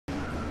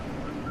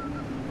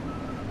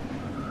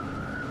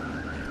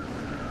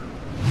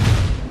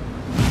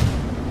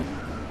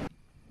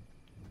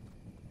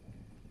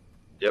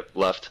Yep,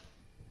 left.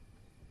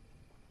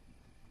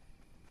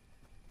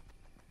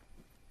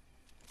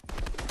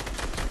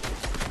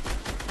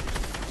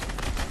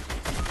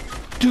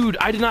 Dude,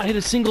 I did not hit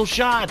a single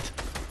shot.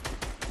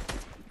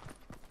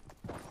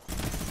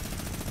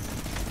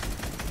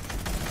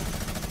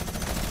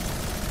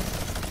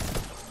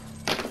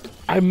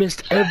 I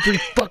missed every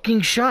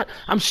fucking shot.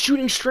 I'm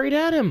shooting straight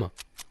at him.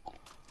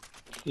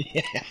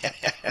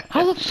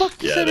 How the fuck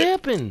does that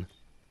happen?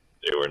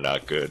 They were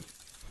not good.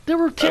 They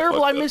were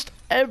terrible. I missed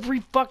every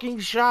fucking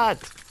shot.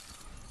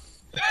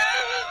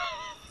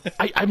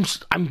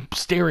 I'm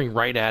staring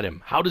right at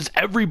him. How does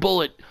every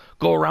bullet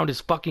go around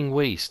his fucking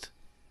waist?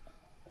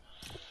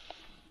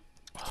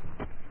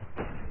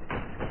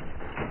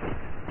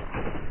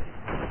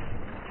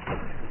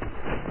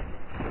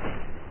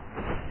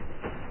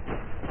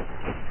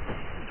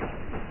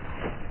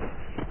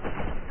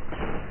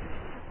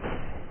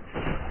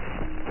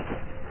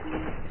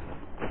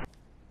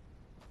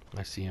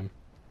 I see him.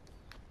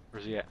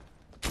 Where's he at?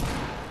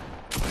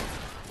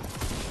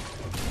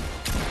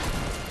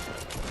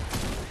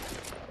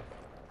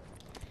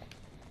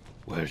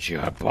 Where's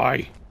your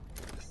boy?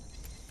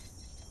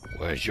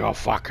 Where's your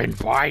fucking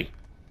boy?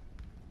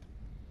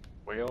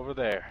 Way over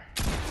there.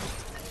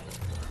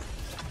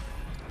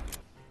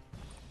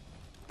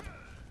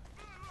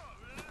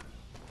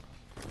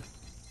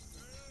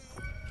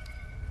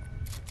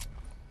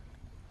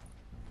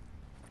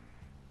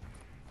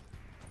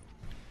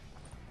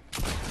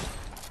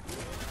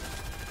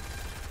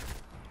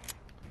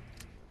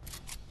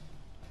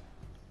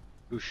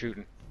 Who's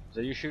shooting? Is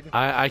that you shooting?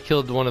 I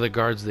killed one of the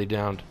guards they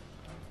downed.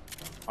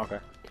 Okay.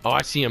 Oh,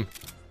 I see him.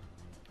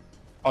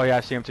 Oh yeah, I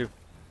see him too.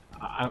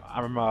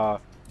 I'm right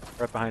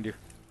behind you.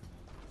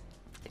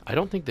 I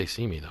don't think they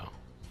see me though.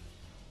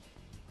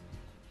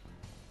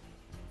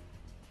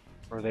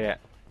 Where are they at?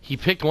 He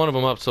picked one of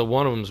them up, so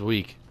one of them's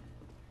weak.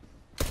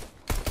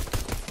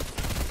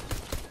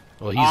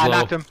 Well, he's low. I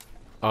knocked him.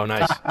 Oh,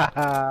 nice.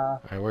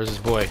 Alright, where's his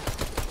boy?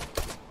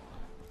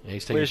 Yeah,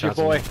 he's taking Where's your shots.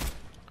 boy?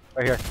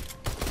 Right here.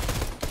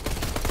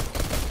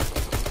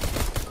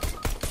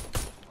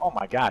 Oh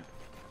my god.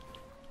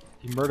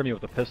 He murdered me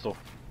with a pistol.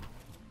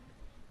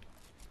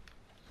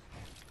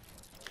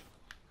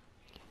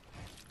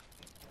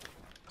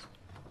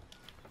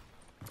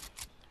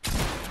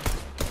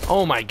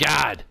 Oh my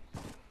god.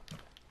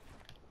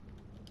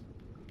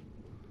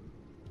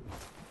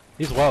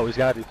 He's low. He's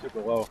gotta be super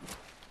low.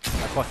 I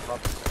fucked him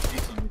up.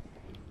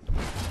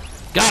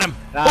 Got him.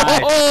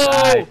 Nice. Oh!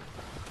 Nice.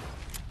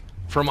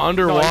 From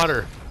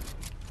underwater.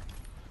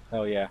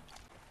 Hell yeah.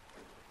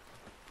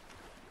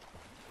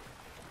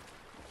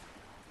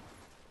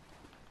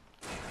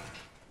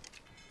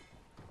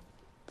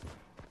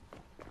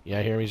 Yeah,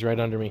 I hear him. He's right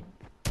under me.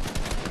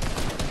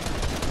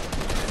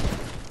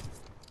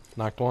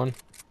 Knocked one.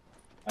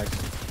 Nice.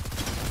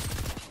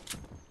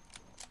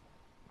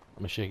 I'm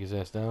gonna shake his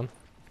ass down.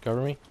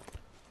 Cover me.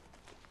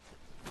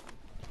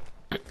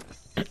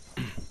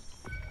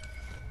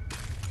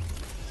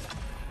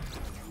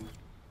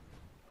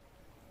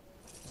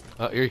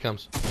 Oh, here he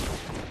comes.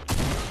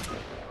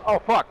 Oh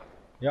fuck.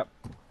 Yep.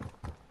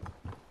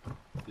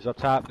 He's up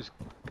top. He's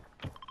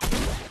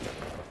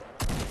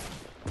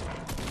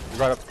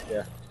right up.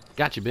 Yeah.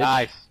 Got you, bitch.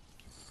 Nice.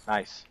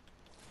 Nice.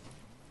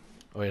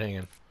 Oh, wait, hang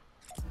on.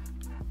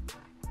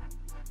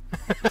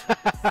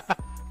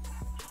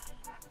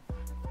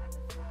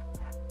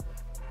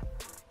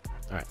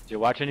 Alright. Is he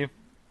watching you?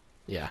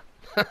 Yeah.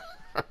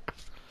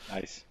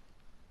 Nice.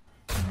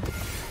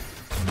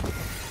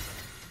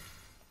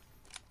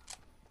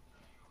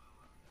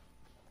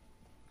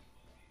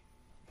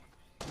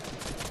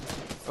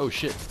 Oh,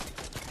 shit.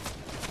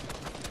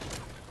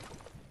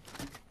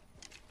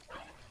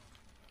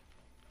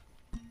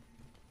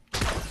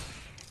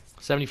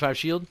 $75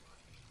 shield.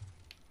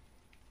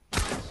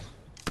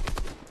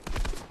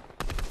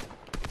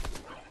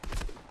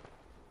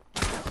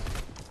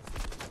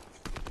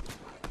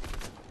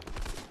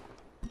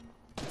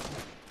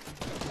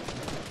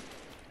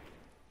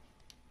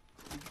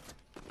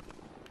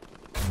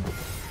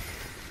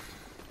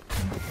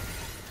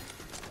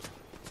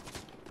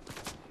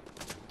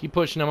 Keep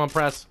pushing him on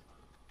press.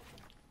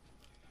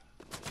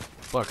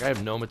 Fuck, I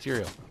have no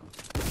material.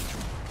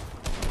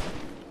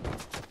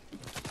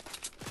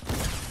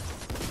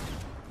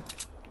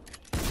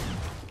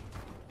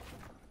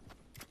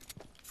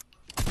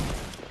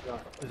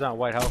 He's on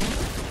White House.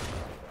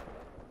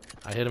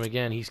 I hit him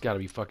again. He's got to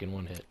be fucking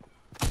one hit.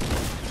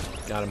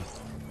 Got him.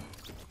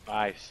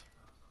 Nice.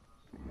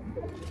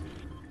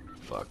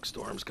 Fuck,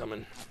 storm's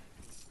coming.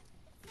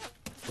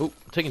 Oh,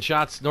 taking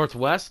shots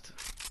northwest.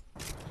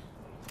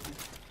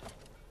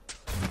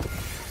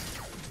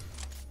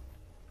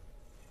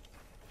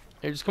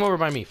 Hey, just come over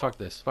by me. Fuck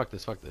this. Fuck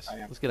this. Fuck this.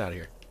 Let's get out of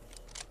here.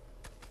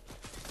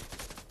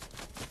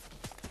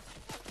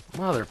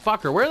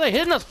 Motherfucker, where are they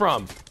hitting us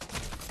from?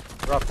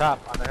 We're up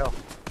top on the hill.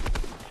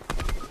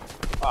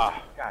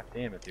 Ah, god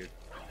damn it, dude.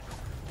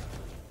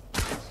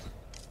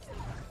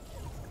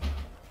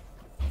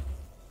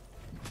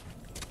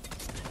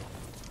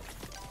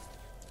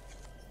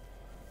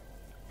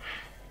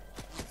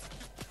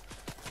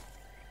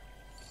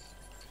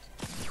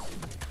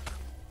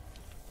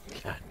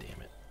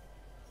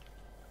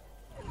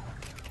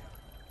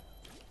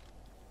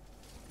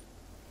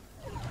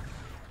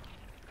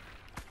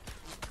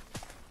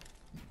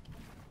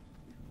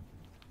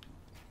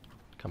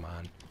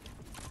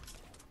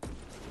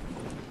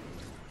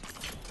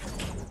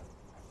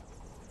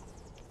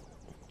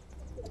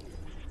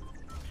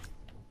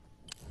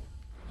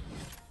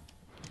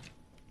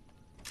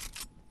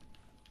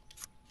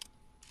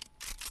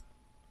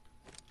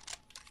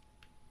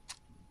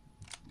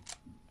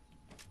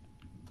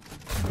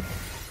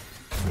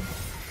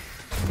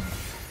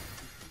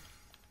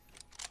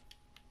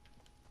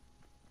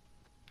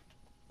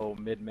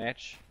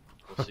 mid-match.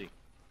 We'll see.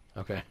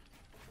 Okay.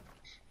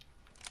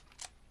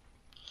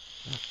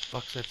 Where the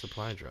fuck's that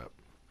supply drop?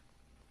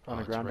 On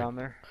the it's ground right- down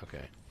there.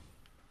 Okay.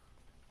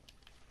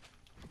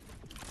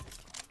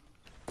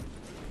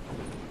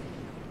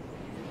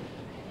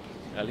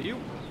 Alley-oop.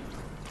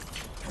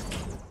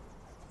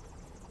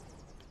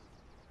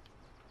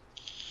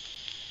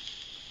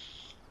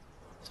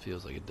 This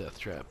feels like a death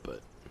trap,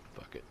 but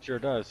fuck it. Sure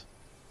does.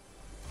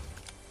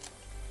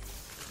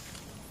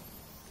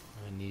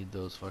 I need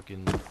those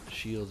fucking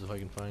shields if I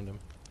can find them.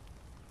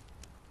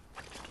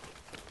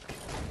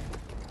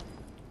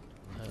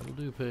 That'll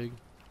do, pig.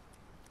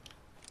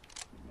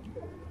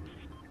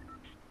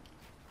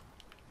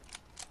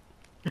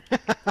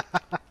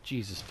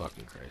 Jesus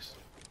fucking Christ.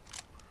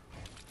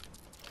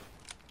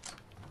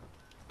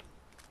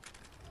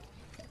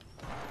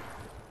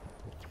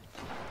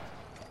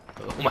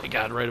 Oh my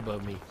god, right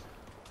above me.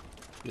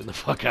 Get the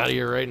fuck out of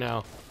here right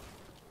now.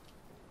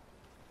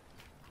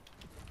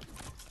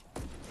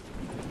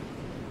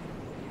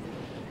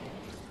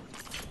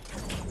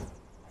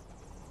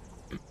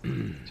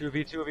 Two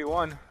v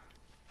 2v1.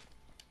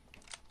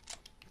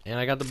 And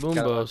I got the boom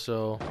bow,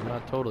 so I'm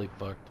not totally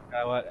fucked.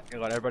 Gotta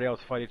let everybody else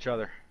fight each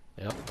other.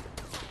 Yep.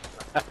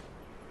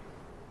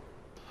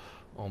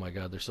 Oh my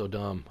god, they're so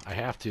dumb. I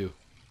have to.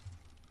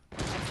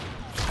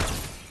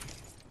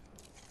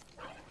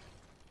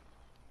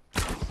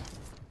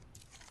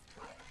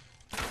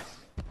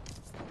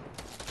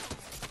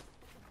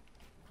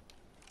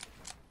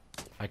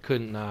 I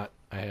couldn't not.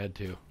 I had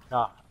to.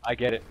 Nah, I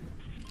get it.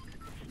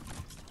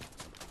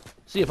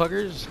 See ya,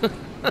 fuckers.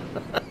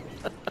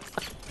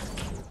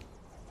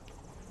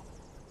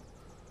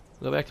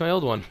 Go back to my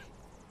old one.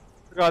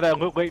 Look at all that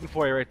loot waiting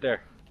for you right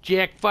there.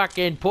 Jack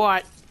fucking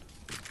pot.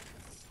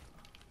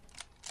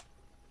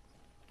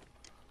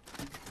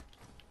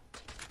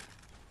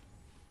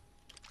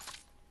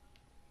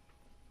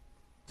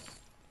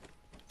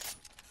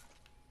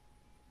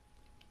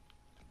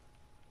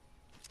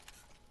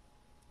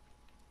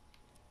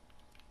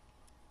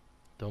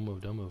 Don't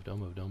move, don't move, don't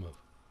move, don't move.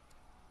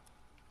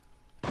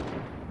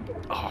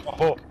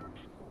 Oh,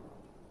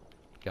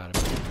 Got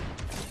him.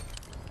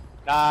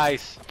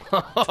 nice.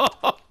 Knocked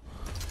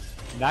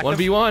him.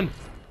 1v1.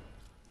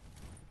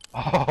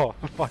 Oh,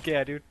 fuck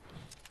yeah, dude.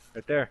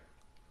 Right there.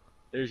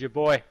 There's your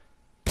boy.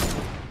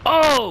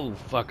 Oh,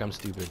 fuck, I'm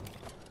stupid.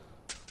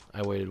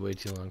 I waited way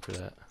too long for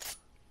that.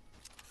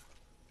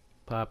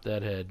 Pop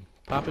that head.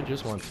 Pop it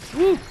just once.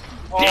 Woo!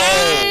 Oh.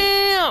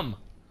 Damn!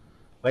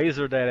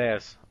 Laser that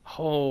ass.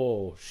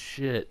 Oh,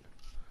 shit.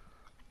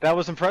 That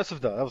was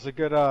impressive, though. That was a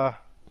good,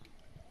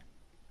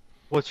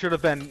 what should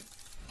have been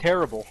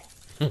terrible.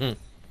 Somewhere.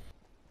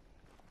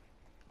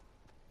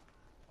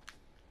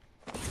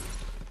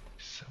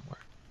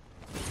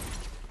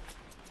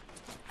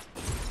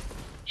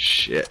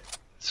 Shit.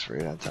 It's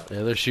right on top.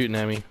 Yeah, they're shooting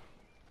at me.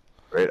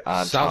 Right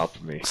on top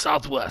of me.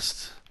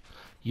 Southwest.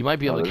 You might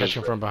be able Oh, to they're catch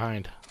just him from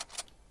behind.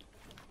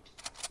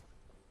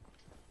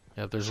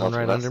 Yep, there's one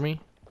right Southwest? under me.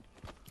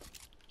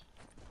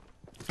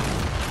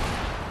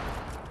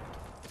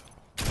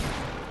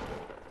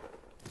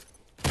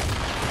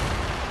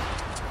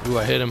 Ooh,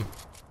 I hit him.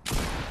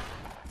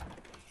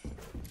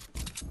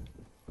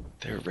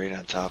 They're right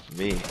on top of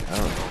me. I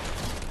don't know.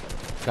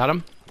 Got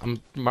him.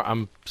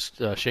 I'm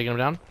shaking him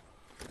down.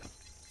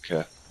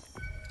 Okay.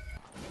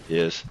 He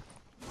is.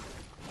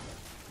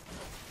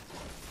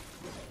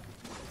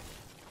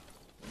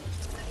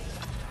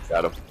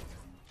 Got him.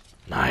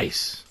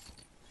 Nice.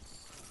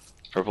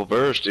 Purple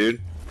burst, dude.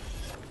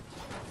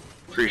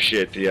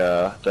 Appreciate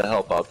the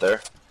help out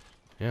there.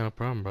 Yeah, no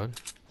problem, bud.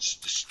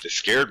 It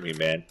scared me,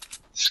 man.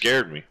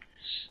 Scared me.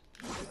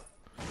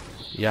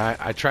 Yeah,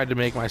 I tried to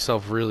make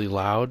myself really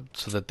loud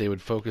so that they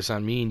would focus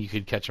on me and you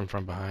could catch them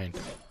from behind.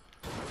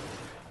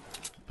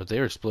 But they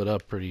were split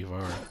up pretty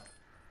far.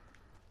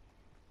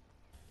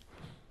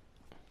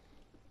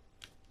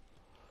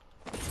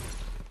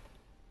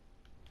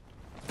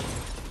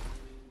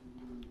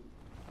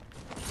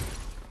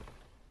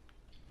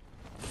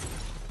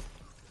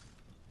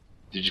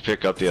 Did you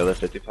pick up the other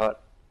 50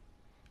 pot?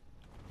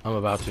 I'm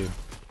about to.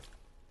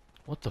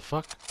 What the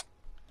fuck?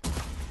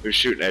 Who's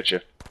shooting at you?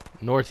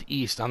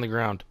 Northeast on the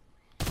ground.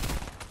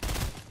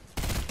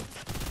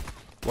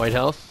 White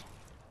health.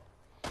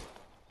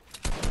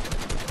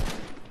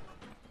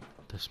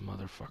 This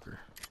motherfucker.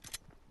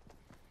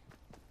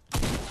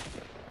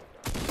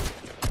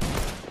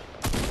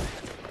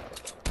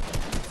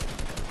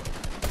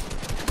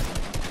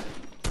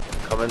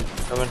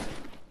 Coming.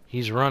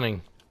 He's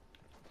running.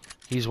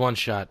 He's one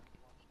shot.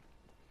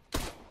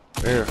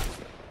 Where?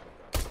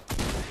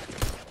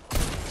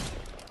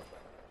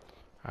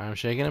 I'm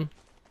shaking him.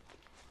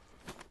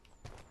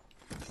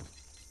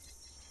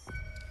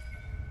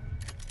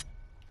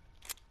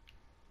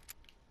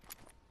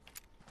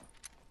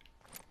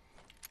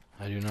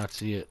 I do not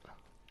see it.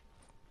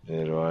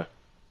 Neither do I.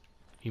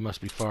 He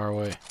must be far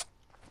away.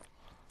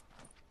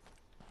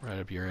 Right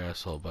up your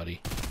asshole,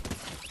 buddy.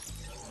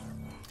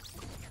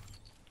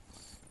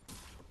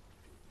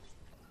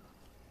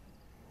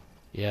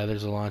 Yeah,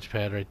 there's a launch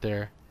pad right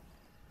there.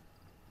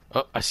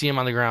 Oh, I see him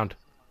on the ground.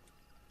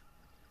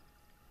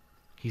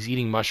 He's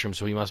eating mushrooms,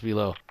 so he must be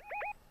low.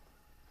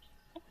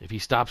 If he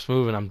stops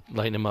moving, I'm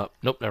lighting him up.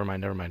 Nope, never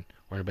mind, never mind.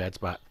 We're in a bad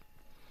spot.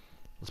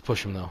 Let's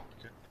push him, though.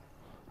 Okay.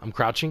 I'm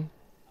crouching.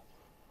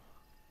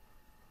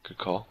 Good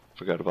call.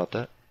 Forgot about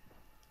that.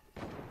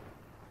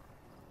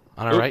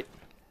 On our right.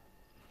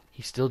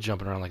 He's still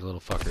jumping around like a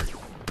little fucker.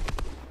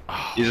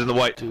 Oh, He's in the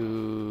white.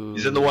 dude.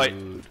 He's in the white.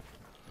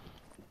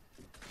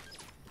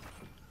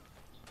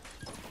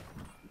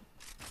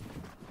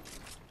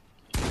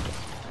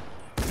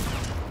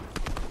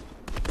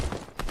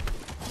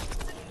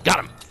 Got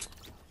him.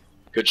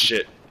 Good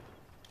shit.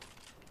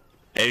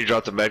 And he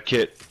dropped a med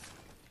kit.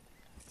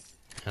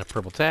 And a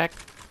purple tack.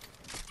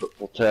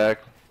 Purple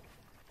tack.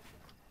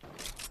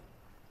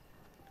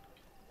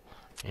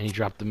 And he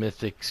dropped the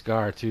mythic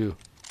scar, too.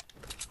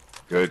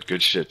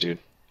 Good shit, dude.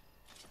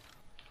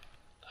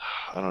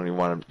 I don't even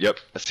want him. Yep,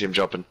 I see him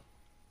jumping.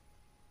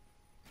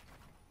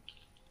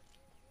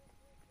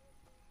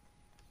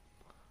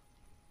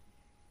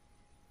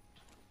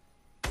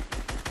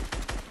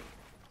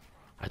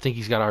 I think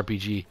he's got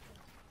RPG.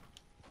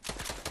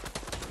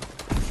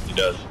 He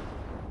does.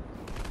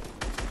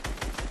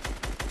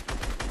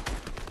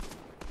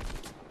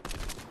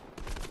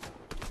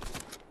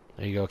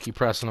 There you go. Keep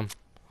pressing him.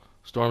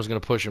 Storm's gonna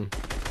push him.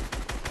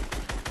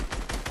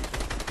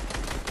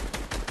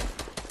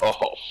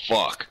 Oh,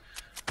 fuck.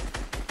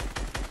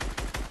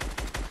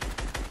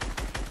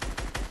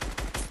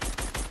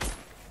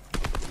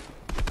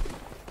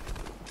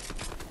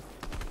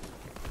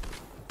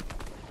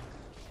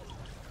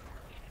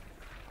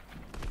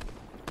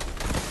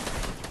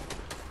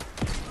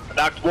 I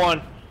knocked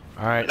one.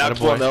 Alright, I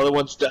knocked one. The other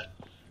one's dead.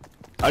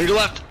 On your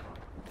left.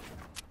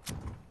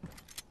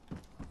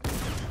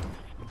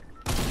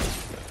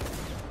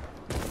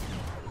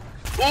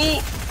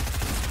 Ooh!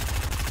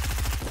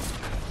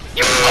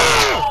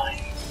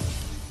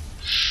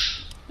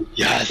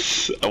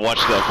 Yes! I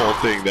watched that whole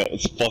thing. That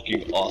was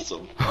fucking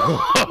awesome.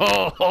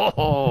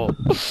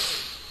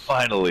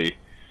 Finally.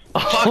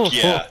 Fuck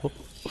yeah!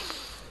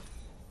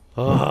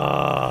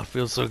 Ah,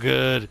 feels so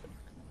good.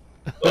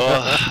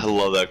 I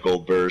love that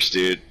gold burst,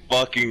 dude.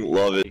 Fucking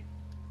love it.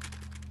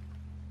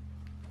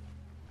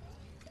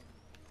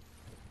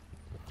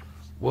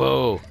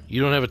 Whoa,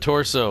 you don't have a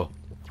torso.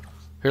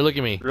 Here, look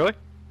at me. Really?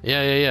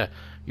 Yeah.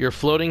 You're a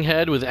floating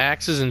head with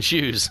axes and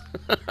shoes.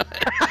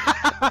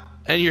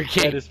 And your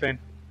cape. That is fan.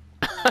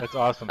 That's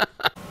awesome.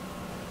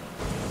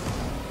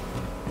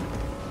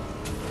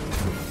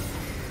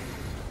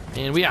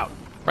 And we out.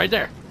 Right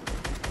there.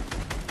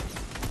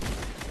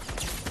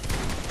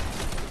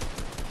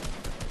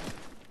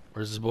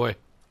 Where's this boy?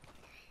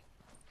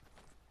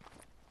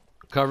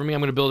 Cover me.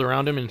 I'm going to build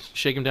around him and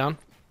shake him down.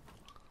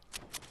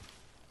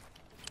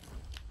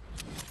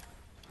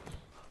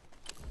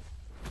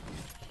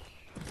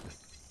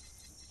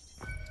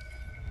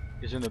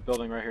 He's in the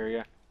building right here,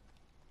 yeah.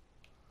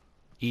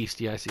 East,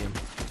 yeah, I see him.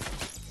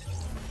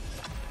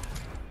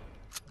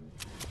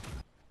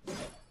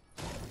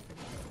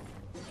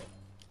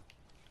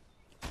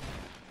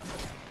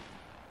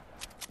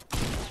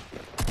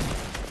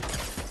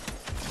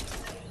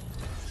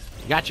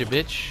 Gotcha,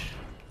 bitch.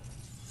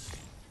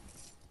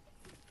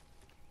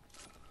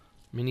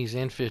 Minis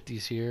and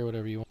 50s here,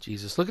 whatever you want.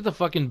 Jesus, look at the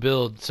fucking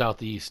build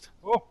southeast.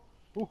 Oh,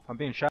 ooh, I'm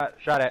being shot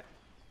at.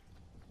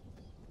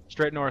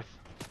 Straight north.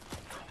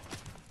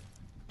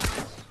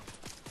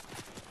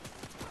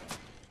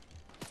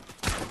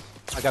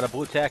 I got a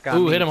blue tack on.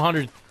 Ooh, me. hit him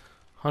 100.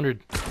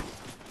 100.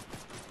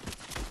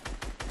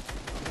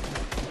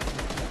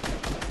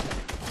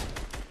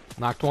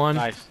 Knocked one.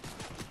 Nice.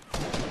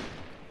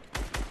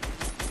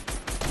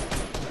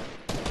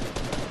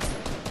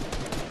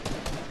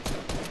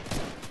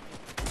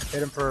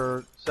 Hit him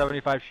for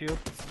 75 shield.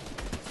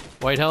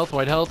 White health,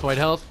 white health, white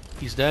health.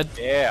 He's dead.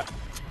 Yeah.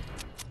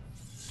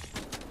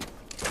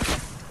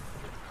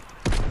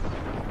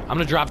 I'm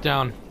gonna drop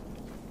down.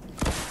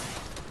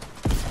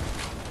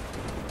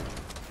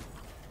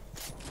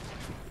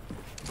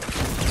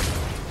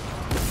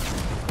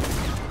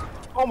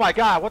 Oh my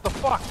god, what the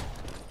fuck?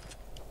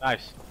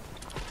 Nice.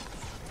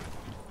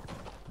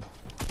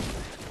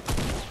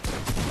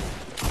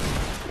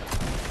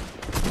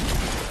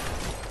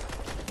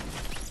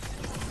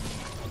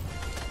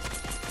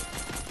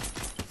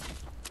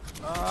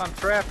 I'm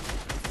trapped.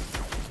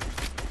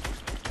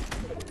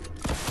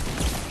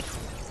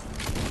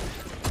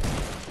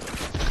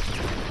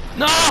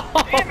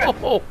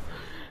 No!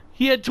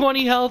 He had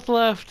 20 health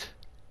left.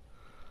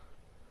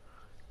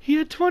 He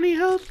had 20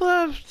 health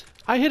left.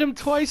 I hit him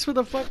twice with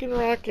a fucking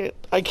rocket.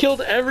 I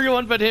killed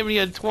everyone but him and he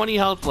had 20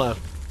 health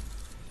left.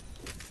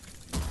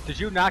 Did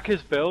you knock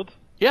his build?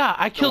 Yeah,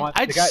 I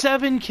had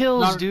 7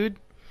 kills, dude.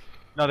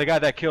 No, the guy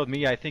that killed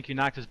me, I think you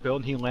knocked his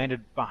build and he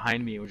landed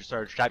behind me and just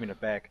started shot me in the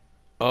back.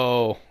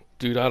 Oh,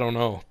 dude, I don't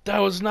know. That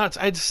was nuts.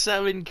 I had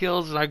 7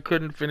 kills and I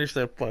couldn't finish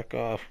that fuck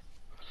off.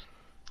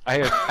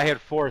 I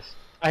had 4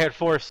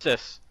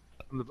 assists.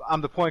 I'm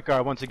the point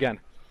guard once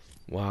again.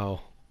 Wow.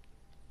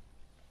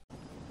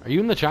 Are you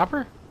in the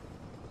chopper?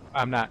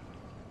 I'm not.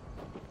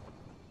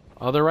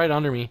 Oh, they're right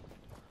under me.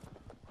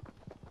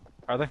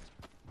 Are they?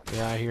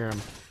 Yeah, I hear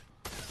them.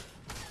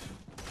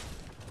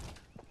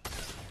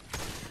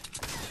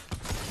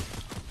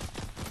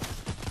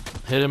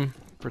 Hit him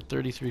for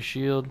 33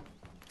 shield.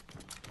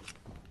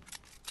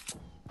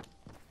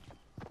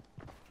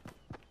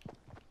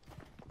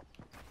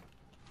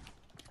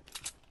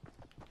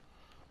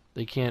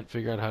 They can't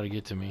figure out how to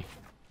get to me.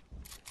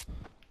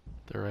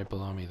 They're right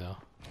below me, though.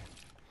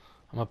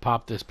 I'm gonna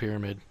pop this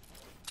pyramid.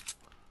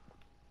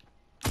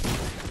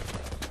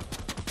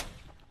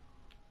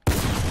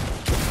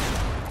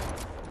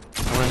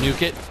 I'm gonna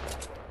nuke it.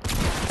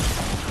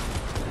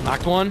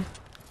 Knocked one.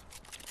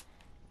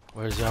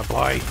 Where's that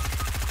boy?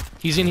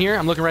 He's in here.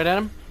 I'm looking right at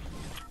him.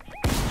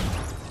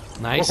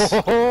 Nice.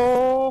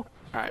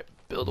 Alright,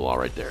 build a wall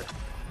right there.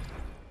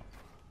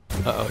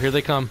 Uh-oh, here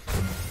they come.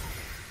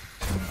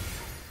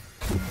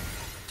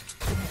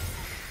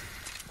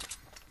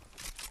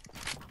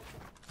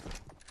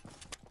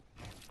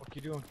 What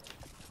you doing?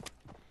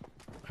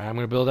 Alright, I'm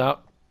gonna build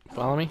out.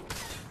 Follow me.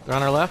 They're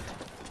on our left.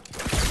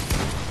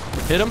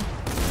 Hit him.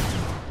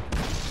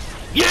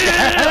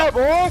 Yeah!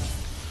 boy!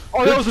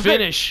 Oh, that Good was a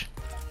finish.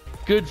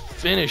 Good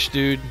finish,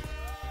 dude.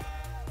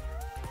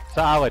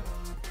 Solid.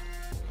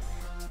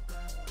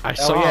 I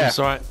saw yeah. him,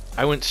 so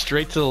I went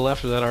straight to the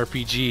left of that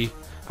RPG.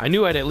 I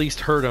knew I'd at least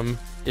hurt him,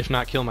 if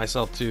not kill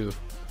myself too.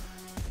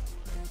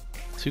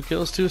 2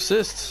 kills, 2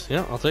 assists.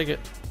 Yeah, I'll take it.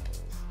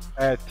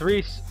 I had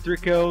three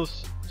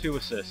kills, 2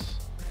 assists.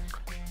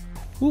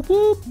 Whoop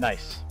whoop.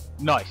 Nice.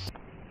 Nice.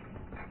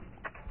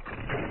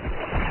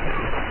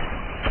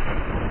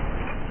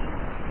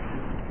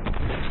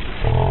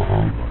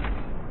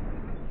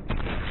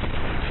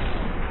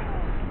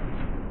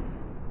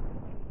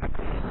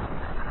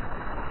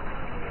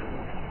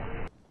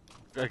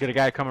 I got a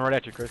guy coming right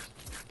at you, Chris.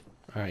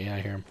 Alright, yeah, I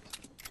hear him.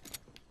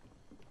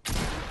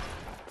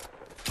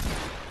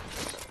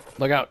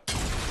 Look out.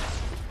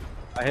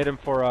 I hit him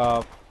for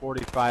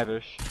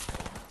 45-ish.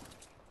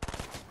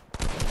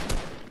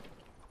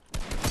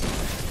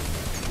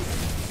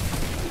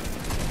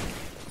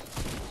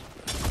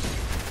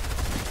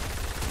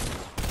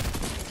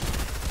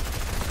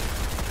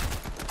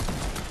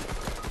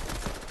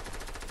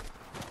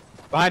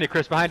 Behind you,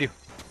 Chris, behind you.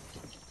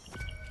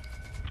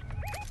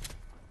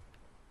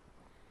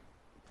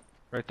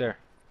 Right there.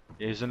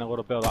 Yeah, he's in a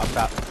little build off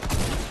top.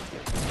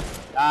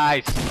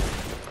 Nice!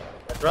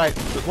 That's right.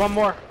 There's one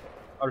more.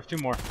 Oh, there's 2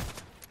 more.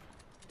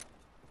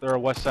 They're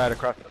on west side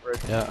across the bridge.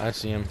 Yeah, I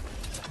see him.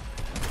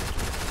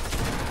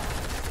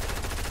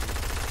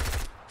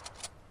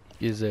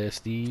 Is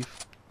Steve.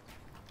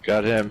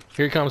 Got him.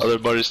 Here he comes. Other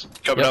buddies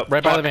coming Yep, up.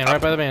 right by the Fuck. van,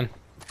 right by the van.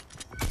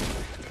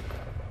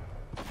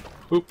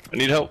 Oop, I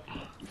need help.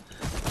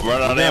 I'm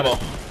running out of ammo.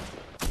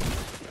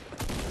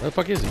 Where the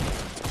fuck is he?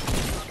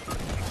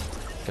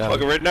 Got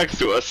Fucking him. right next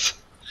to us.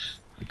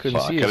 I couldn't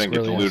Fuck, see I us didn't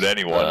get to really. loot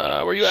anyone.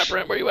 Where you at,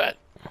 Brent? Where you at?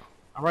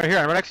 I'm right here.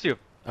 I'm right next to you.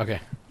 Okay.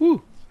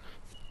 Woo.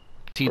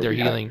 Guaranteed they're Where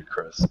we at, healing.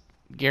 Chris.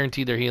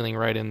 Guaranteed they're healing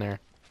right in there.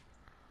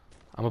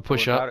 I'm gonna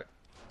push What up. about it?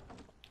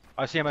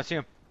 I see him. I see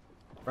him.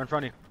 Right in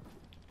front of you.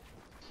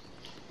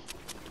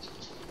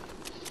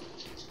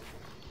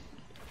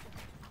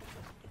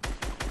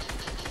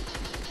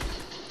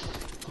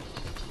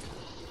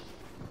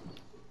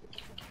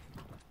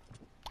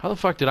 How the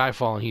fuck did I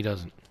fall and he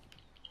doesn't?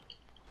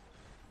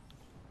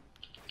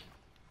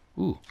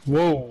 Ooh,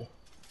 Whoa.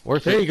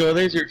 worth There it. you go.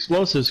 There's your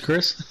explosives,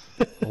 Chris.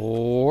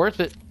 Worth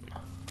it.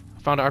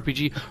 Found an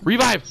RPG.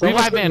 Revive! Someone's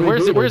Revive, man! Where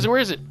is it? Where is it? Where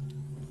is it?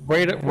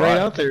 right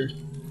out there.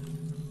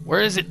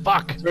 Where is it?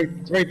 Fuck!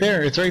 It's right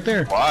there. It's right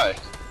there. Why?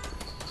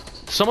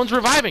 Someone's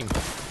reviving!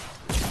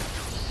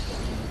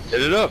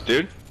 Hit it up,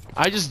 dude.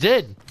 I just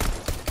did.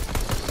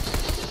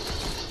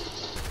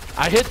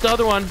 I hit the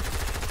other one.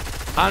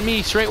 On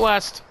me, straight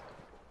west.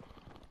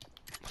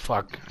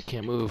 Fuck, I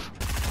can't move.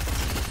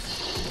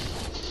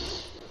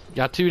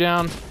 Got 2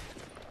 down.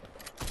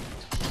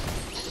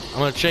 I'm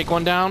gonna shake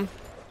 1 down.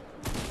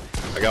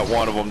 I got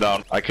one of them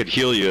down. I could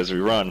heal you as we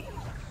run.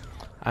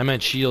 I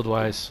meant shield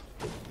wise.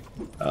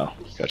 Oh,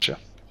 gotcha.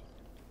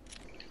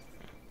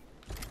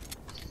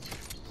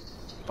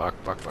 Fuck.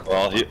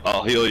 Well,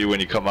 I'll heal you when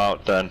you come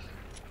out then.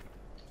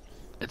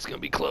 It's gonna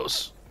be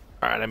close.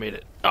 Alright, I made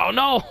it. Oh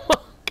no!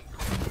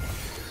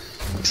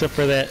 Except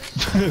for that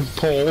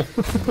pole.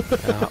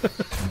 Yeah.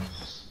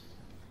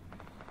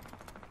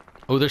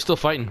 Oh, they're still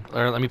fighting.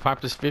 Alright, let me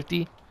pop this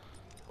 50.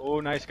 Oh,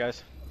 nice,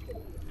 guys.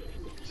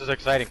 This is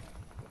exciting.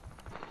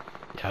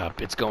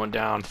 Yup, it's going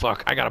down.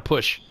 Fuck, I gotta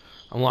push.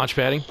 I'm launch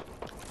padding.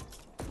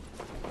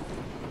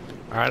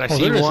 Alright, I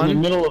see They're just in the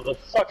one. middle of the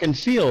fucking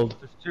field.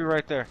 There's 2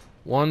 right there.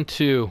 1,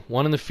 2.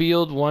 1 in the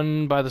field,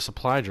 1 by the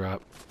supply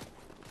drop.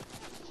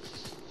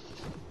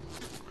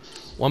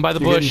 1 by the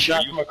You're getting bush.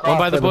 shot from 1 across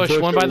by the bush. 1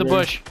 by over the there.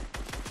 bush.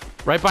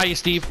 Right by you,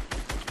 Steve.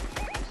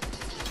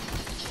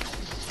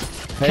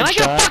 Can I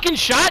get a Headshot. fucking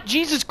shot?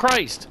 Jesus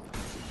Christ.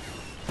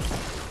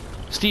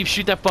 Steve,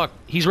 shoot that fuck.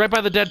 He's right by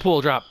the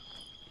Deadpool drop.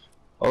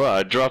 Alright,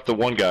 I dropped the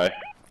one guy.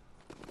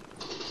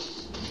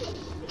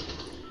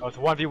 Oh, it's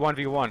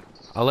 1v1v1.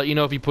 I'll let you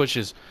know if he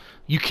pushes.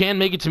 You can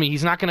make it to me.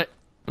 He's not gonna.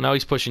 No,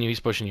 he's pushing you. He's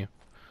pushing you.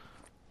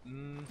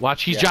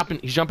 Watch. He's jumping.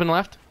 He's jumping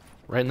left,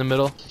 right in the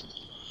middle.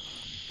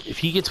 If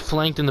he gets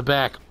flanked in the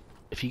back,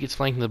 you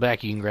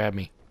can grab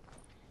me.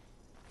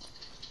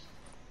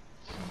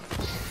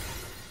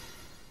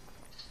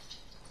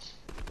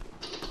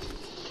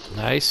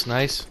 Nice,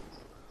 nice.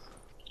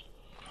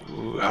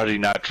 Ooh, how did he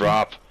not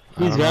drop?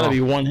 He's got to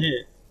be one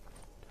hit.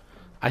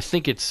 I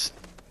think it's.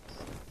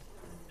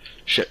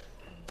 Shit.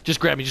 Just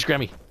grab me. Just grab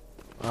me.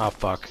 Oh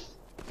fuck.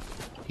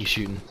 He's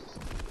shooting.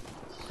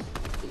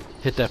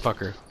 Hit that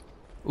fucker.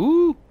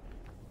 Ooh.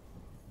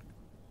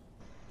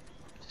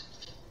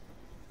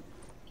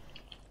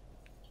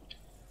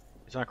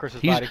 He's on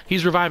Chris's body.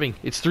 He's reviving.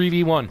 It's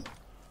 3v1.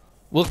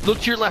 Look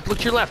to your left. Look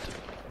to your left.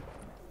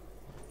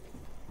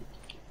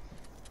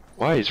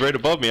 Why? He's right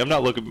above me. I'm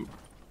not looking.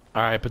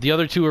 All right, but the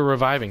other two are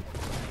reviving.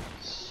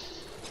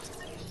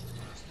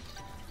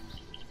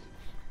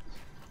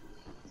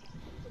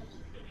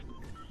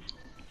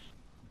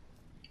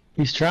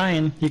 He's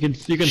trying. You can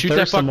Shoot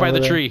that fuck by the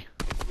tree.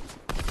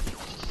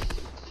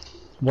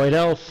 White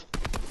elf.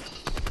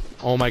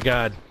 Oh my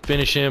god.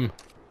 Finish him.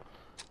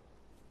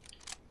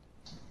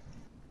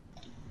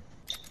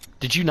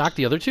 Did you knock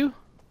the other two?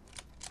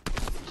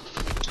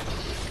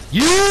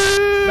 Yeah!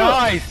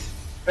 Nice!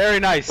 Very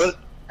nice. What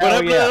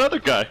happened to that other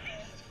guy?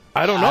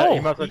 I don't He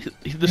know. must have- The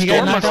He storm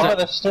got knocked must out by have.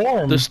 the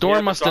storm. The storm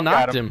Yeah, must the have storm got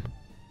knocked him. him.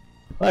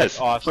 Nice.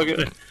 awesome.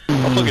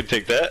 I'll fucking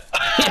take that.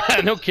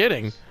 Yeah, no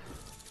kidding.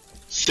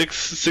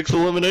 Six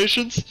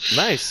eliminations.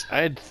 Nice.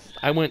 I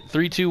went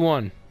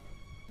 3-2-1.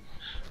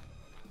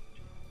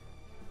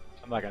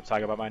 I'm not gonna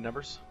talk about my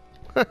numbers.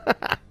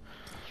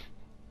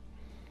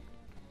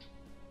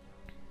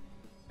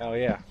 Hell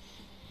yeah.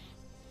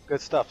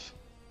 Good stuff.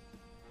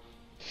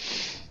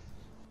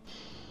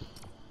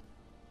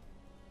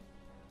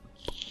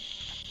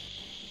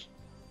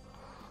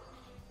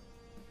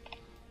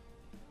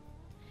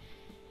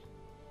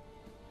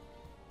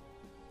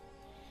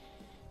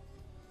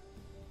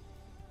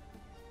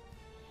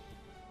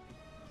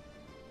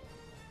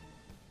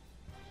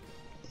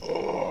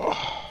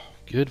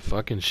 Good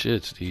fucking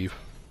shit, Steve.